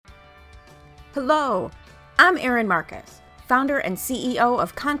Hello, I'm Erin Marcus, founder and CEO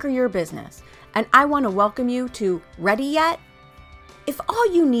of Conquer Your Business, and I want to welcome you to Ready Yet? If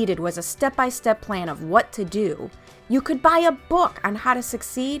all you needed was a step-by-step plan of what to do, you could buy a book on how to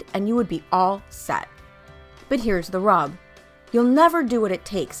succeed and you would be all set. But here's the rub. You'll never do what it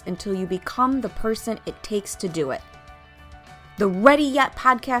takes until you become the person it takes to do it. The Ready Yet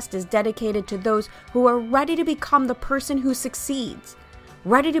podcast is dedicated to those who are ready to become the person who succeeds,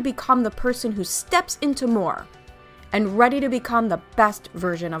 ready to become the person who steps into more, and ready to become the best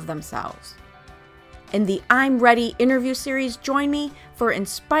version of themselves. In the I'm Ready interview series, join me for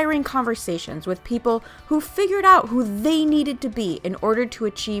inspiring conversations with people who figured out who they needed to be in order to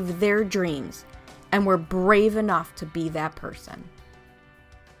achieve their dreams, and were brave enough to be that person.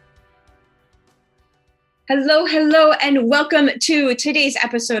 Hello, and welcome to today's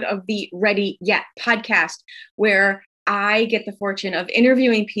episode of the Ready Yet podcast, where I get the fortune of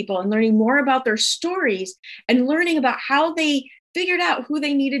interviewing people and learning more about their stories and learning about how they figured out who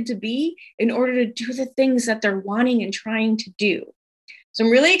they needed to be in order to do the things that they're wanting and trying to do. So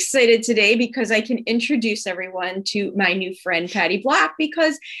I'm really excited today because I can introduce everyone to my new friend, Patty Block,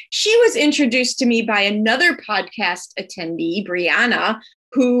 because she was introduced to me by another podcast attendee, Brianna,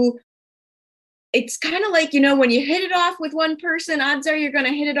 who it's kind of like, when you hit it off with one person, odds are you're going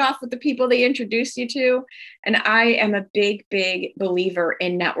to hit it off with the people they introduce you to. And I am a big believer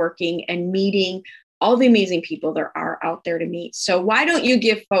in networking and meeting all the amazing people there are out there to meet. So why don't you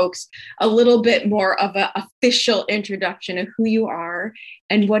give folks a little bit more of an official introduction of who you are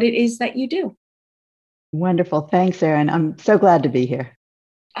and what it is that you do? Wonderful. Thanks, Erin. I'm so glad to be here.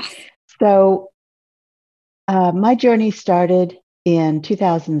 So my journey started in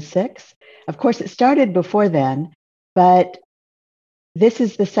 2006. Of course, it started before then, but this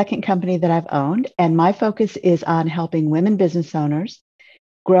is the second company that I've owned, and my focus is on helping women business owners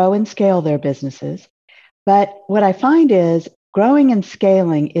grow and scale their businesses. But what I find is growing and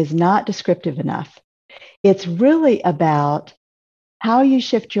scaling is not descriptive enough. It's really about how you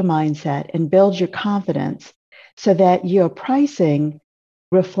shift your mindset and build your confidence so that your pricing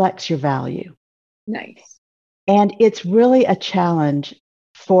reflects your value. Nice. And it's really a challenge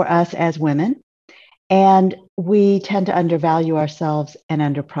for us as women, and we tend to undervalue ourselves and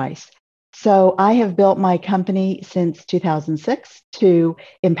underprice. So I have built my company since 2006 to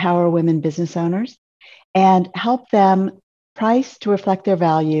empower women business owners and help them price to reflect their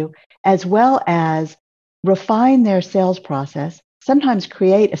value, as well as refine their sales process, sometimes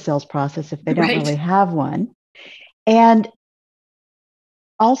create a sales process if they don't really have one, and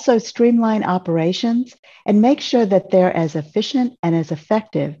also streamline operations and make sure that they're as efficient and as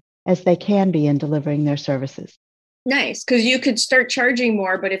effective as they can be in delivering their services. Nice, because you could start charging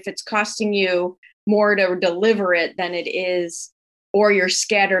more, but if it's costing you more to deliver it than it is, or you're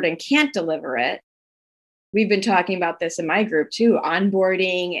scattered and can't deliver it. We've been talking about this in my group too,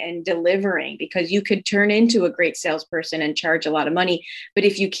 onboarding and delivering, because you could turn into a great salesperson and charge a lot of money, but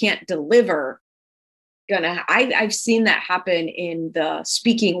if you can't deliver, I've seen that happen in the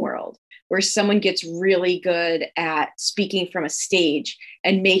speaking world, where someone gets really good at speaking from a stage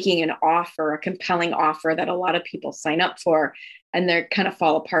and making an offer, a compelling offer that a lot of people sign up for, and they kind of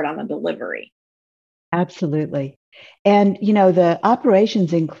fall apart on the delivery. Absolutely. And, the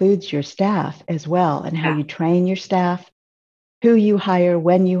operations includes your staff as well, and how you train your staff, who you hire,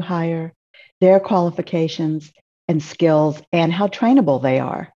 when you hire, their qualifications and skills, and how trainable they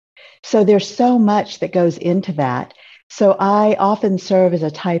are. So there's so much that goes into that. So I often serve as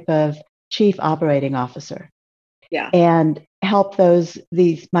a type of chief operating officer, and help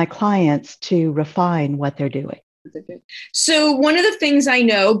my clients to refine what they're doing. So one of the things I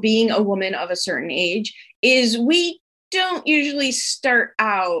know, being a woman of a certain age, is we don't usually start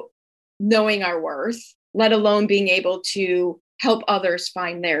out knowing our worth, let alone being able to help others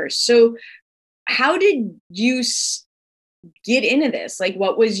find theirs. So how did you get into this? Like,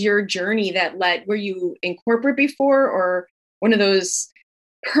 what was your journey that were you in corporate before, or one of those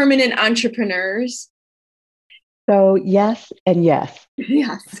permanent entrepreneurs? So yes and yes.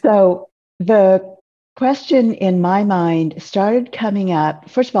 Yes. So the question in my mind started coming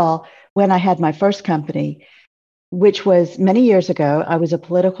up, first of all, when I had my first company, which was many years ago. I was a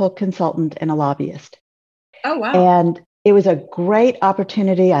political consultant and a lobbyist. Oh, wow. And it was a great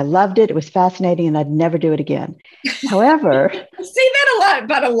opportunity. I loved it. It was fascinating, and I'd never do it again. However, I say that a lot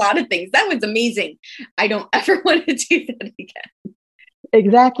about a lot of things. That was amazing. I don't ever want to do that again.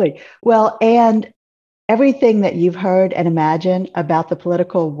 Exactly. Well, and everything that you've heard and imagined about the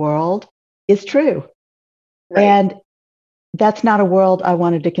political world is true. Right. And that's not a world I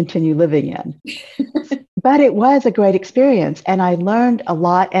wanted to continue living in. But it was a great experience. And I learned a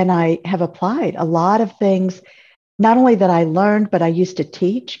lot, and I have applied a lot of things, not only that I learned, but I used to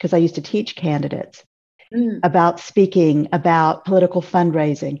teach, because I used to teach candidates about speaking, about political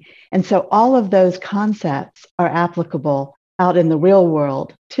fundraising. And so all of those concepts are applicable out in the real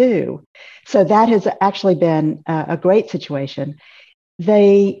world too. So that has actually been a great situation.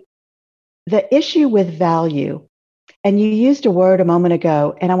 The issue with value, and you used a word a moment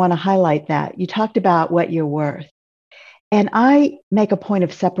ago, and I want to highlight that. You talked about what you're worth. And I make a point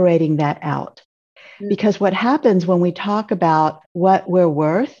of separating that out, because what happens when we talk about what we're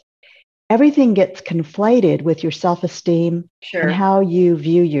worth, everything gets conflated with your self-esteem and how you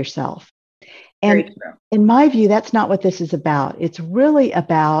view yourself. And in my view, that's not what this is about. It's really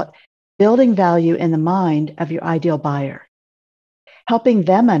about building value in the mind of your ideal buyer, helping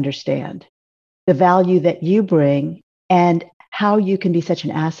them understand the value that you bring and how you can be such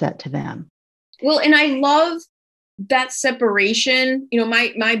an asset to them. Well, and I love that separation. You know,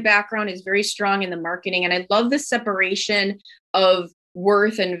 my background is very strong in the marketing, and I love the separation of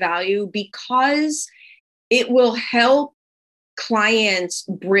worth and value, because it will help clients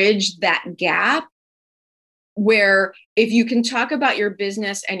bridge that gap, where if you can talk about your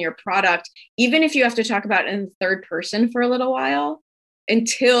business and your product, even if you have to talk about it in the third person for a little while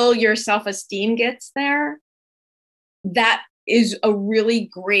until your self-esteem gets there, that is a really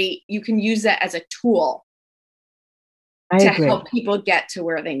great, you can use that as a tool to help people get to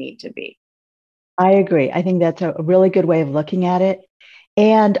where they need to be. I agree. I think that's a really good way of looking at it.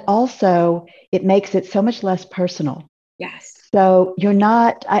 And also, it makes it so much less personal. Yes. So you're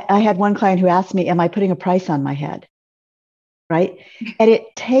not, I had one client who asked me, am I putting a price on my head? Right? And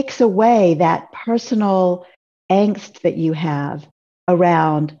it takes away that personal angst that you have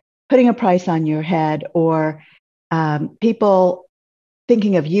around putting a price on your head, or people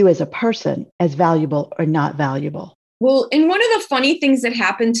thinking of you as a person as valuable or not valuable. Well, and one of the funny things that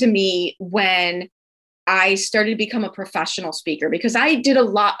happened to me when I started to become a professional speaker, because I did a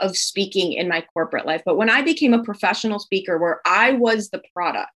lot of speaking in my corporate life, but when I became a professional speaker where I was the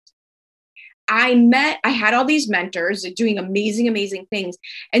product, I had all these mentors doing amazing, amazing things.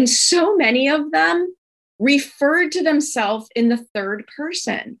 And so many of them referred to themselves in the third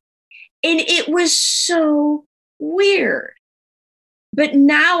person. And it was so weird. But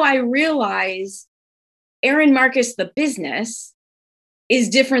now I realize Erin Marcus, the business, is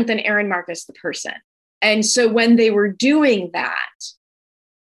different than Erin Marcus, the person. And so when they were doing that,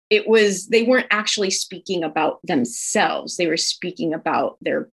 they weren't actually speaking about themselves. They were speaking about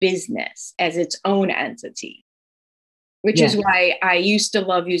their business as its own entity, which is why I used to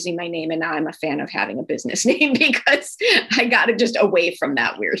love using my name. And now I'm a fan of having a business name, because I got it just away from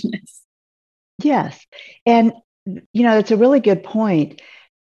that weirdness. Yes. And, you know, it's a really good point,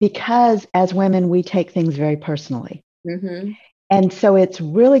 because as women, we take things very personally. Mm-hmm. And so it's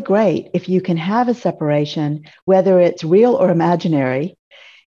really great if you can have a separation, whether it's real or imaginary.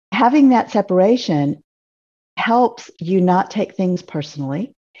 Having that separation helps you not take things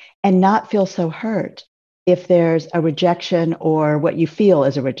personally and not feel so hurt if there's a rejection or what you feel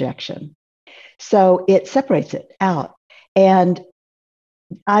is a rejection. So it separates it out. And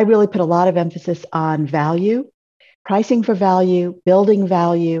I really put a lot of emphasis on value, pricing for value, building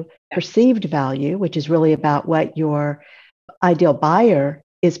value, perceived value, which is really about what your ideal buyer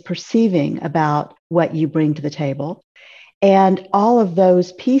is perceiving about what you bring to the table, and all of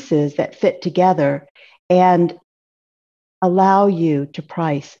those pieces that fit together and allow you to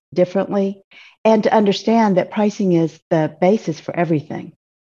price differently, and to understand that pricing is the basis for everything.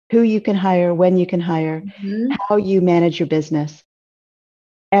 Who you can hire, when you can hire, how you manage your business,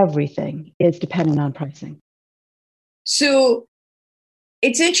 everything is dependent on pricing. So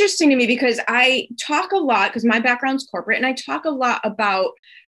it's interesting to me, because I talk a lot, because my background's corporate, and I talk a lot about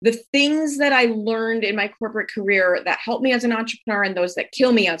the things that I learned in my corporate career that helped me as an entrepreneur and those that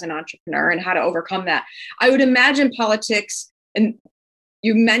kill me as an entrepreneur, and how to overcome that. I would imagine politics, and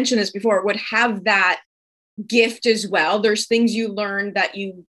you mentioned this before, would have that gift as well. There's things you learned that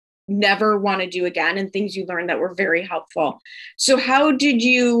you never want to do again, and things you learned that were very helpful. So how did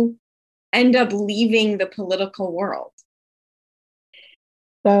you end up leaving the political world?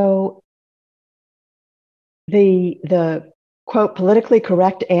 So the quote politically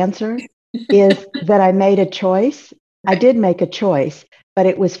correct answer is that I made a choice. I did make a choice, but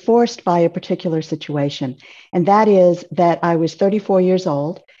it was forced by a particular situation. And that is that I was 34 years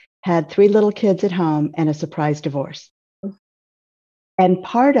old, had 3 little kids at home, and a surprise divorce. And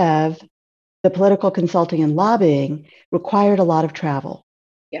part of the political consulting and lobbying required a lot of travel.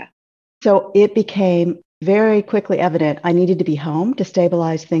 Yeah. So it became very quickly evident I needed to be home to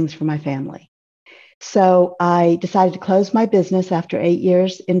stabilize things for my family. So I decided to close my business after 8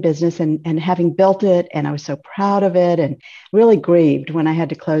 years in business and having built it. And I was so proud of it and really grieved when I had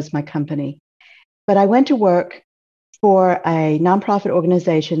to close my company. But I went to work for a nonprofit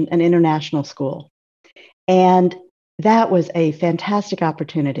organization, an international school. And that was a fantastic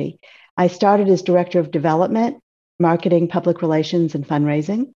opportunity. I started as director of development, marketing, public relations, and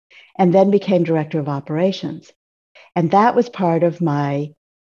fundraising, and then became director of operations. And that was part of my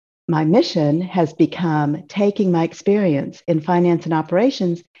mission has become taking my experience in finance and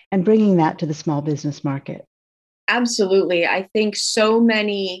operations and bringing that to the small business market. Absolutely. I think so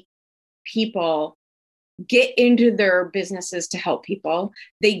many people get into their businesses to help people.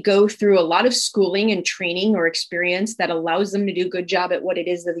 They go through a lot of schooling and training or experience that allows them to do a good job at what it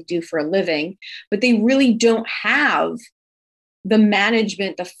is that they do for a living, but they really don't have the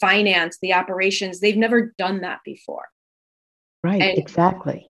management, the finance, the operations. They've never done that before. Right,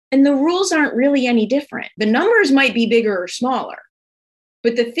 exactly. And the rules aren't really any different. The numbers might be bigger or smaller,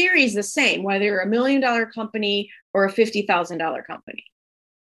 but the theory is the same, whether you're $1 million company or a $50,000 company.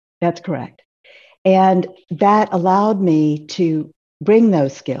 That's correct. And that allowed me to bring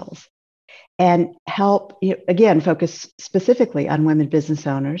those skills and help, again, focus specifically on women business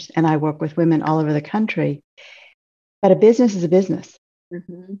owners. And I work with women all over the country. But a business is a business,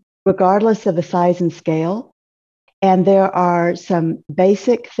 regardless of the size and scale. And there are some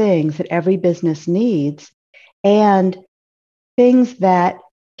basic things that every business needs and things that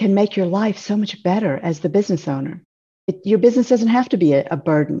can make your life so much better as the business owner. Your business doesn't have to be a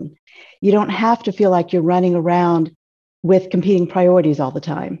burden. You don't have to feel like you're running around with competing priorities all the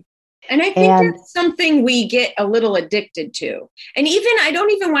time. And I think that's something we get a little addicted to. And even, I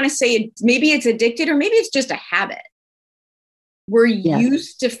don't even want to say maybe it's addicted or maybe it's just a habit. We're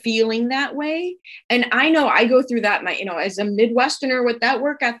used to feeling that way. And I know I go through that, as a Midwesterner with that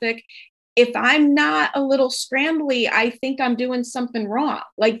work ethic, if I'm not a little scrambly, I think I'm doing something wrong.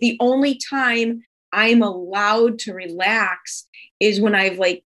 Like the only time I'm allowed to relax is when I've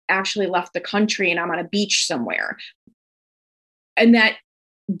actually left the country and I'm on a beach somewhere. And that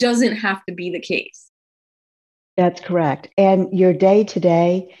doesn't have to be the case. That's correct. And your day to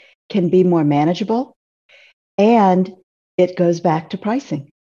day can be more manageable. And it goes back to pricing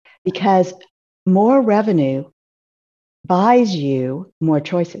because more revenue buys you more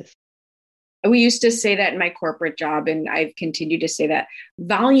choices. We used to say that in my corporate job, and I've continued to say that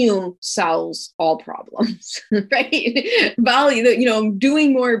volume solves all problems, right? Volume,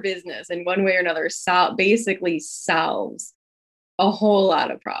 doing more business in one way or another basically solves a whole lot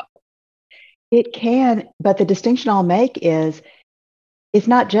of problems. It can, but the distinction I'll make is it's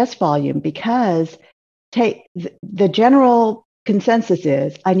not just volume because the general consensus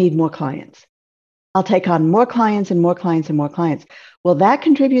is I need more clients. I'll take on more clients and more clients and more clients. Well, that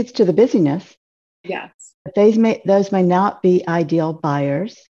contributes to the busyness. Yes. But those may not be ideal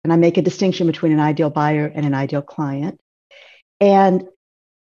buyers. And I make a distinction between an ideal buyer and an ideal client. And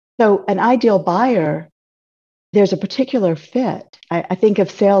so an ideal buyer, there's a particular fit. I think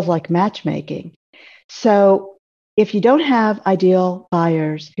of sales like matchmaking. So if you don't have ideal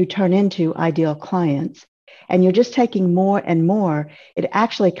buyers who turn into ideal clients, and you're just taking more and more, it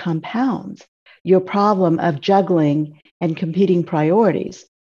actually compounds your problem of juggling and competing priorities.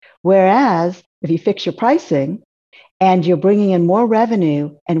 Whereas if you fix your pricing and you're bringing in more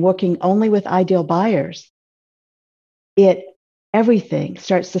revenue and working only with ideal buyers, everything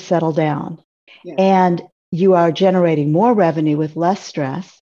starts to settle down. Yeah. And you are generating more revenue with less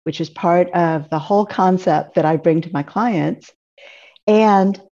stress, which is part of the whole concept that I bring to my clients.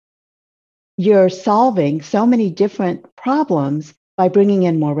 And you're solving so many different problems by bringing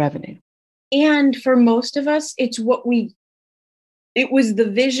in more revenue. And for most of us, it was the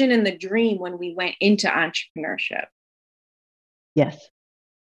vision and the dream when we went into entrepreneurship. Yes,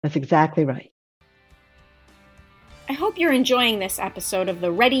 that's exactly right. I hope you're enjoying this episode of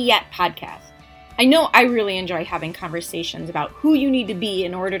the Ready Yet podcast. I know I really enjoy having conversations about who you need to be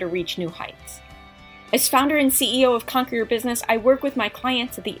in order to reach new heights. As founder and CEO of Conquer Your Business, I work with my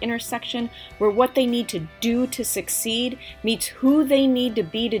clients at the intersection where what they need to do to succeed meets who they need to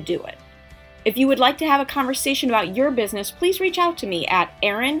be to do it. If you would like to have a conversation about your business, please reach out to me at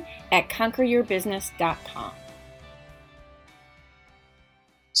erin@conqueryourbusiness.com.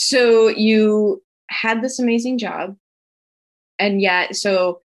 So you had this amazing job, and yet,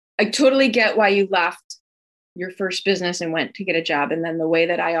 so I totally get why you left your first business and went to get a job. And then the way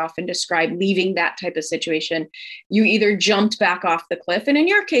that I often describe leaving that type of situation, you either jumped back off the cliff. And in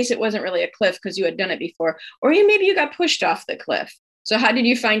your case, it wasn't really a cliff because you had done it before, or maybe you got pushed off the cliff. So how did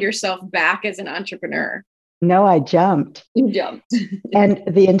you find yourself back as an entrepreneur? No, I jumped. You jumped. And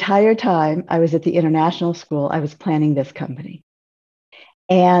the entire time I was at the international school, I was planning this company.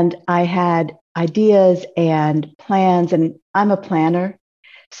 And I had ideas and plans, and I'm a planner.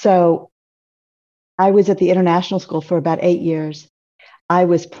 So I was at the international school for about 8 years. I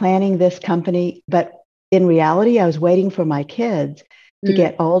was planning this company, but in reality, I was waiting for my kids to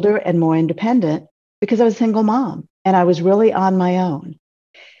get older and more independent because I was a single mom and I was really on my own.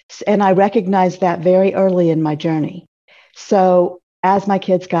 And I recognized that very early in my journey. So as my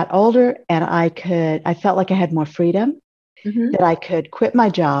kids got older and I felt like I had more freedom, that I could quit my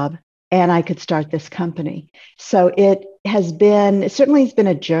job and I could start this company. So it certainly has been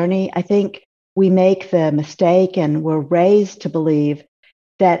a journey. I think we make the mistake and we're raised to believe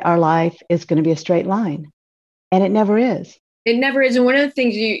that our life is going to be a straight line. And it never is. It never is. And one of the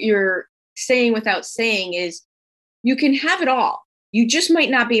things you're saying without saying is you can have it all. You just might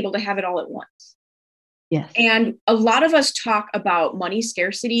not be able to have it all at once. Yes. And a lot of us talk about money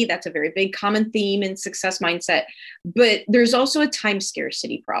scarcity. That's a very big common theme in success mindset. But there's also a time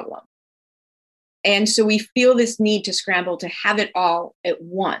scarcity problem. And so we feel this need to scramble to have it all at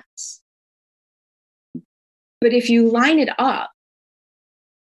once. But if you line it up,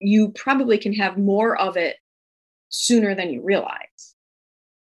 you probably can have more of it sooner than you realize.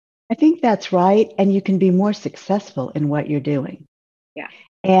 I think that's right. And you can be more successful in what you're doing. Yeah.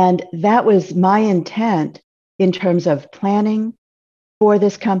 And that was my intent in terms of planning for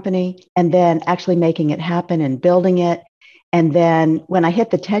this company and then actually making it happen and building it. And then when I hit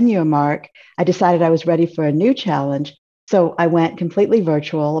the 10-year mark, I decided I was ready for a new challenge. So I went completely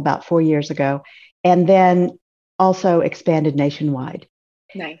virtual about 4 years ago and then also expanded nationwide.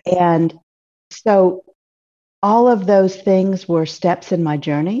 Nice. And so all of those things were steps in my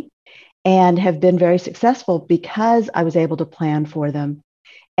journey and have been very successful because I was able to plan for them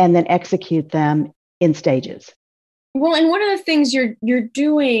and then execute them in stages. Well, and one of the things you're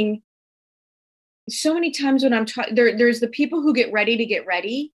doing so many times when I'm talking, there's the people who get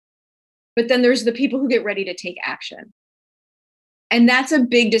ready, but then there's the people who get ready to take action. And that's a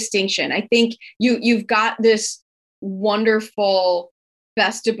big distinction. I think you've got this wonderful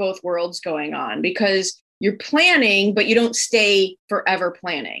best of both worlds going on because you're planning, but you don't stay forever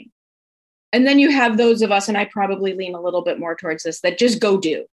planning. And then you have those of us, and I probably lean a little bit more towards this, that just go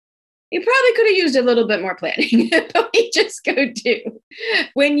do. You probably could have used a little bit more planning, but we just go do.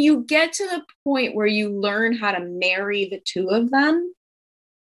 When you get to the point where you learn how to marry the two of them,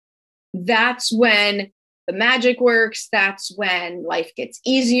 that's when the magic works. That's when life gets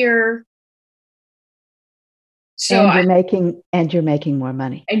easier. So you're making more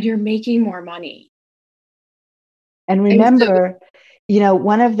money. And you're making more money. And remember,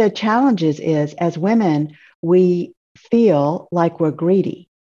 one of the challenges is as women, we feel like we're greedy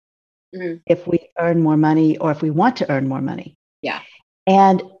if we earn more money or if we want to earn more money. Yeah.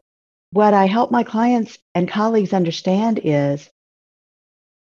 And what I help my clients and colleagues understand is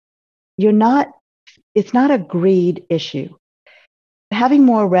it's not a greed issue. Having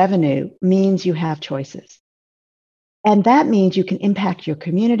more revenue means you have choices. And that means you can impact your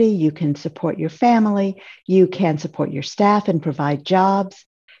community, you can support your family, you can support your staff and provide jobs.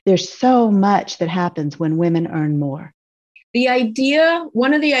 There's so much that happens when women earn more.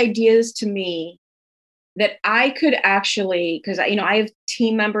 One of the ideas to me that I could actually, because I have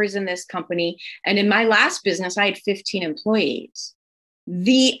team members in this company, and in my last business, I had 15 employees.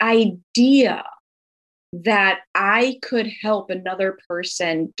 The idea that I could help another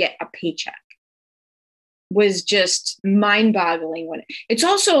person get a paycheck was just mind-boggling. It's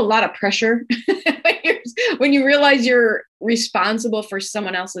also a lot of pressure when you realize you're responsible for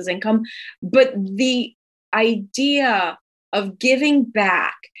someone else's income. But the idea of giving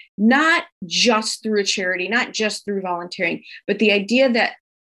back, not just through a charity, not just through volunteering, but the idea that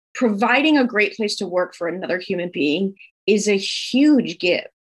providing a great place to work for another human being is a huge give.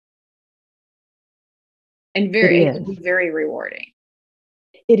 And very rewarding.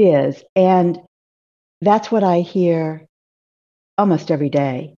 It is. And that's what I hear almost every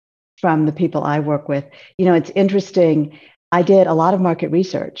day from the people I work with. It's interesting. I did a lot of market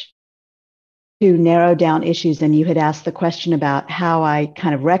research to narrow down issues. And you had asked the question about how I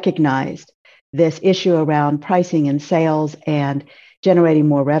kind of recognized this issue around pricing and sales and generating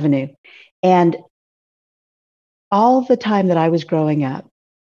more revenue. And all the time that I was growing up,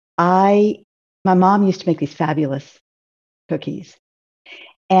 my mom used to make these fabulous cookies.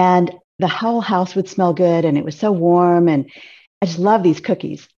 And the whole house would smell good and it was so warm. And I just love these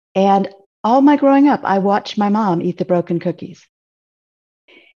cookies. And all my growing up, I watched my mom eat the broken cookies.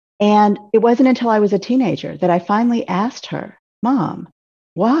 And it wasn't until I was a teenager that I finally asked her, Mom,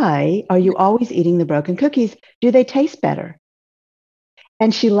 why are you always eating the broken cookies? Do they taste better?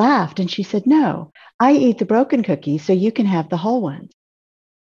 And she laughed and she said, no, I eat the broken cookies so you can have the whole ones.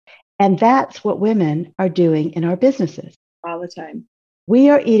 And that's what women are doing in our businesses. All the time. We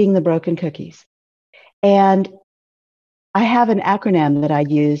are eating the broken cookies. And I have an acronym that I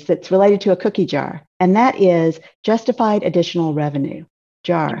use that's related to a cookie jar, and that is Justified Additional Revenue,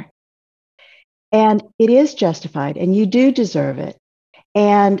 JAR. And it is justified, and you do deserve it.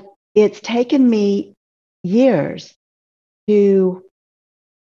 And it's taken me years to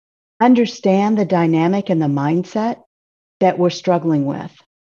understand the dynamic and the mindset that we're struggling with.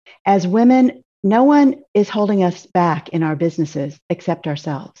 As women, no one is holding us back in our businesses except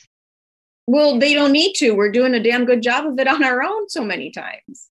ourselves. Well, they don't need to. We're doing a damn good job of it on our own so many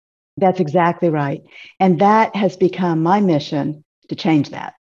times. That's exactly right. And that has become my mission to change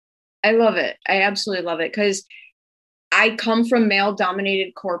that. I love it. I absolutely love it because I come from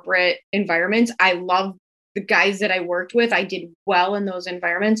male-dominated corporate environments. I love the guys that I worked with. I did well in those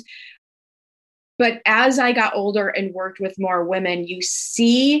environments. But as I got older and worked with more women, you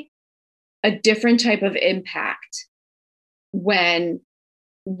see a different type of impact when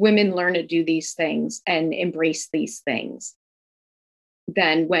women learn to do these things and embrace these things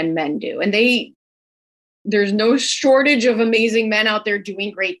than when men do. And there's no shortage of amazing men out there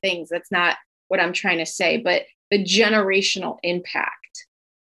doing great things. That's not what I'm trying to say, but the generational impact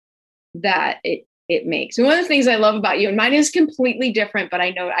that it makes. And one of the things I love about you, and mine is completely different, but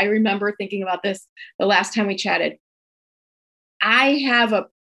I remember thinking about this the last time we chatted. I have a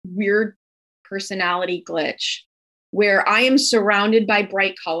weird personality glitch where I am surrounded by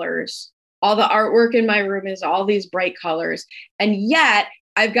bright colors. All the artwork in my room is all these bright colors. And yet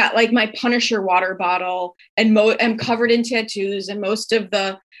I've got like my Punisher water bottle and I'm covered in tattoos, and most of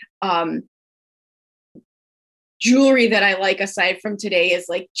the jewelry that I like aside from today is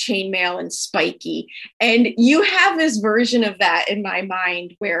like chainmail and spiky. And you have this version of that in my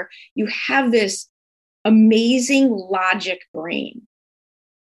mind where you have this amazing logic brain,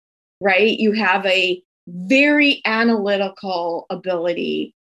 right? You have a very analytical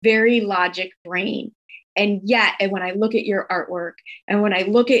ability, very logic brain. And yet, and when I look at your artwork and when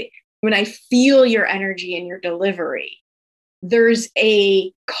I feel your energy and your delivery, there's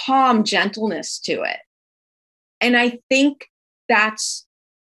a calm gentleness to it. And I think that's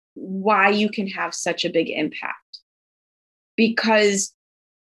why you can have such a big impact, because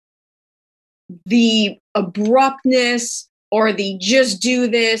the abruptness or the just do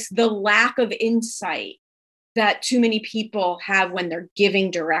this, the lack of insight that too many people have when they're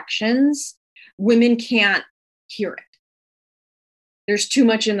giving directions, women can't hear it. There's too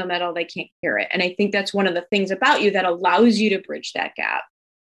much in the middle, they can't hear it. And I think that's one of the things about you that allows you to bridge that gap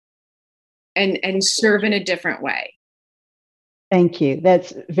and serve in a different way. Thank you.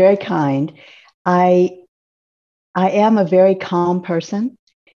 That's very kind. I am a very calm person.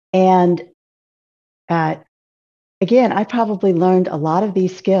 And again, I probably learned a lot of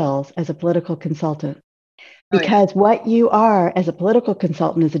these skills as a political consultant, because what you are as a political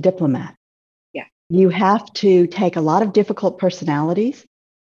consultant is a diplomat. Yeah. You have to take a lot of difficult personalities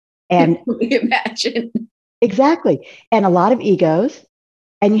and imagine. Exactly. And a lot of egos.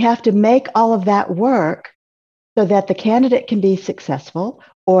 And you have to make all of that work so that the candidate can be successful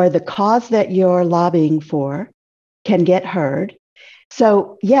or the cause that you're lobbying for can get heard.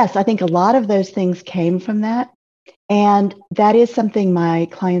 So yes, I think a lot of those things came from that. And that is something my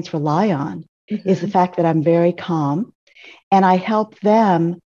clients rely on, is the fact that I'm very calm and I help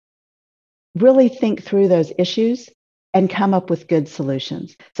them really think through those issues and come up with good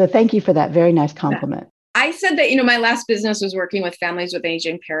solutions. So thank you for that very nice compliment. I said that, my last business was working with families with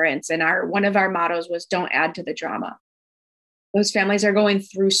aging parents. And one of our mottos was don't add to the drama. Those families are going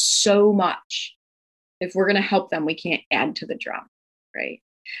through so much. If we're going to help them, we can't add to the drama, right?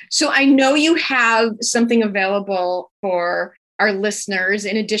 So I know you have something available for our listeners.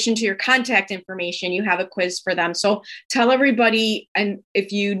 In addition to your contact information, you have a quiz for them. So tell everybody, and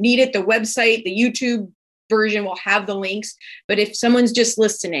if you need it, the website, the YouTube version will have the links. But if someone's just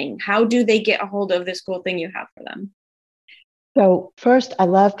listening, how do they get a hold of this cool thing you have for them? So first, I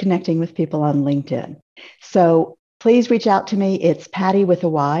love connecting with people on LinkedIn. So please reach out to me. It's Patty with a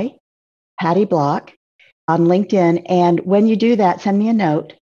Y, Patty Block on LinkedIn. And when you do that, send me a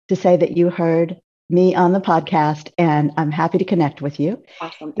note to say that you heard me on the podcast, and I'm happy to connect with you.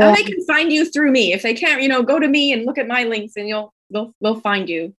 Awesome. Now they can find you through me. If they can't, go to me and look at my links, and they'll find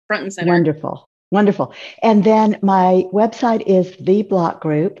you front and center. Wonderful. Wonderful. And then my website is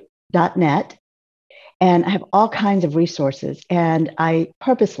theblockgroup.net. And I have all kinds of resources. And I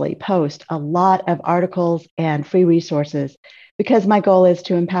purposely post a lot of articles and free resources because my goal is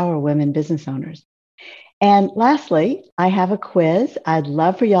to empower women business owners. And lastly, I have a quiz. I'd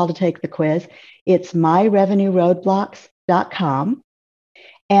love for y'all to take the quiz. It's myrevenueroadblocks.com.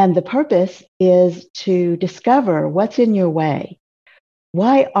 And the purpose is to discover what's in your way.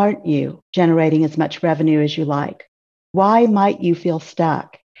 Why aren't you generating as much revenue as you like? Why might you feel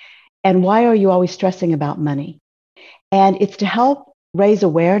stuck? And why are you always stressing about money? And it's to help raise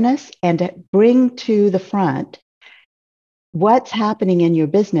awareness and to bring to the front what's happening in your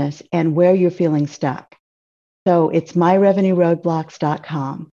business and where you're feeling stuck. So it's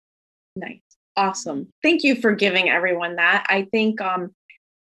myrevenueroadblocks.com. Nice. Awesome. Thank you for giving everyone that. I think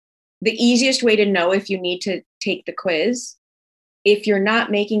the easiest way to know if you need to take the quiz, if you're not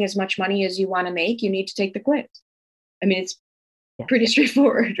making as much money as you want to make, you need to take the quiz. I mean, it's pretty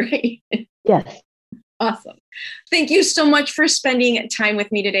straightforward, right? Yes. Awesome. Thank you so much for spending time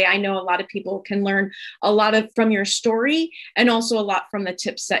with me today. I know a lot of people can learn a lot from your story and also a lot from the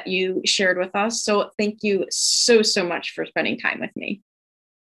tips that you shared with us. So thank you so much for spending time with me.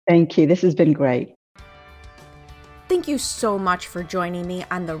 Thank you. This has been great. Thank you so much for joining me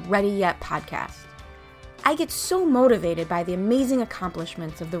on the Ready Yet podcast. I get so motivated by the amazing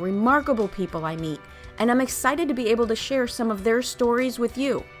accomplishments of the remarkable people I meet, and I'm excited to be able to share some of their stories with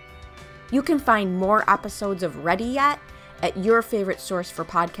you. You can find more episodes of Ready Yet at your favorite source for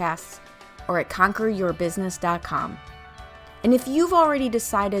podcasts or at conqueryourbusiness.com. And if you've already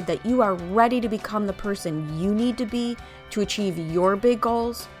decided that you are ready to become the person you need to be to achieve your big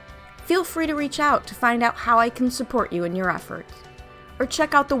goals, feel free to reach out to find out how I can support you in your efforts. Or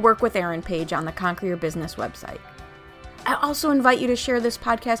check out the Work with Erin page on the Conquer Your Business website. I also invite you to share this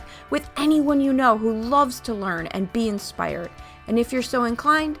podcast with anyone you know who loves to learn and be inspired. And if you're so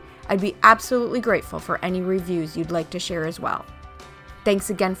inclined, I'd be absolutely grateful for any reviews you'd like to share as well. Thanks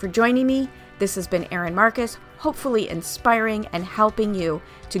again for joining me. This has been Erin Marcus, hopefully inspiring and helping you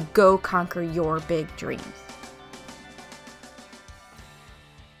to go conquer your big dreams.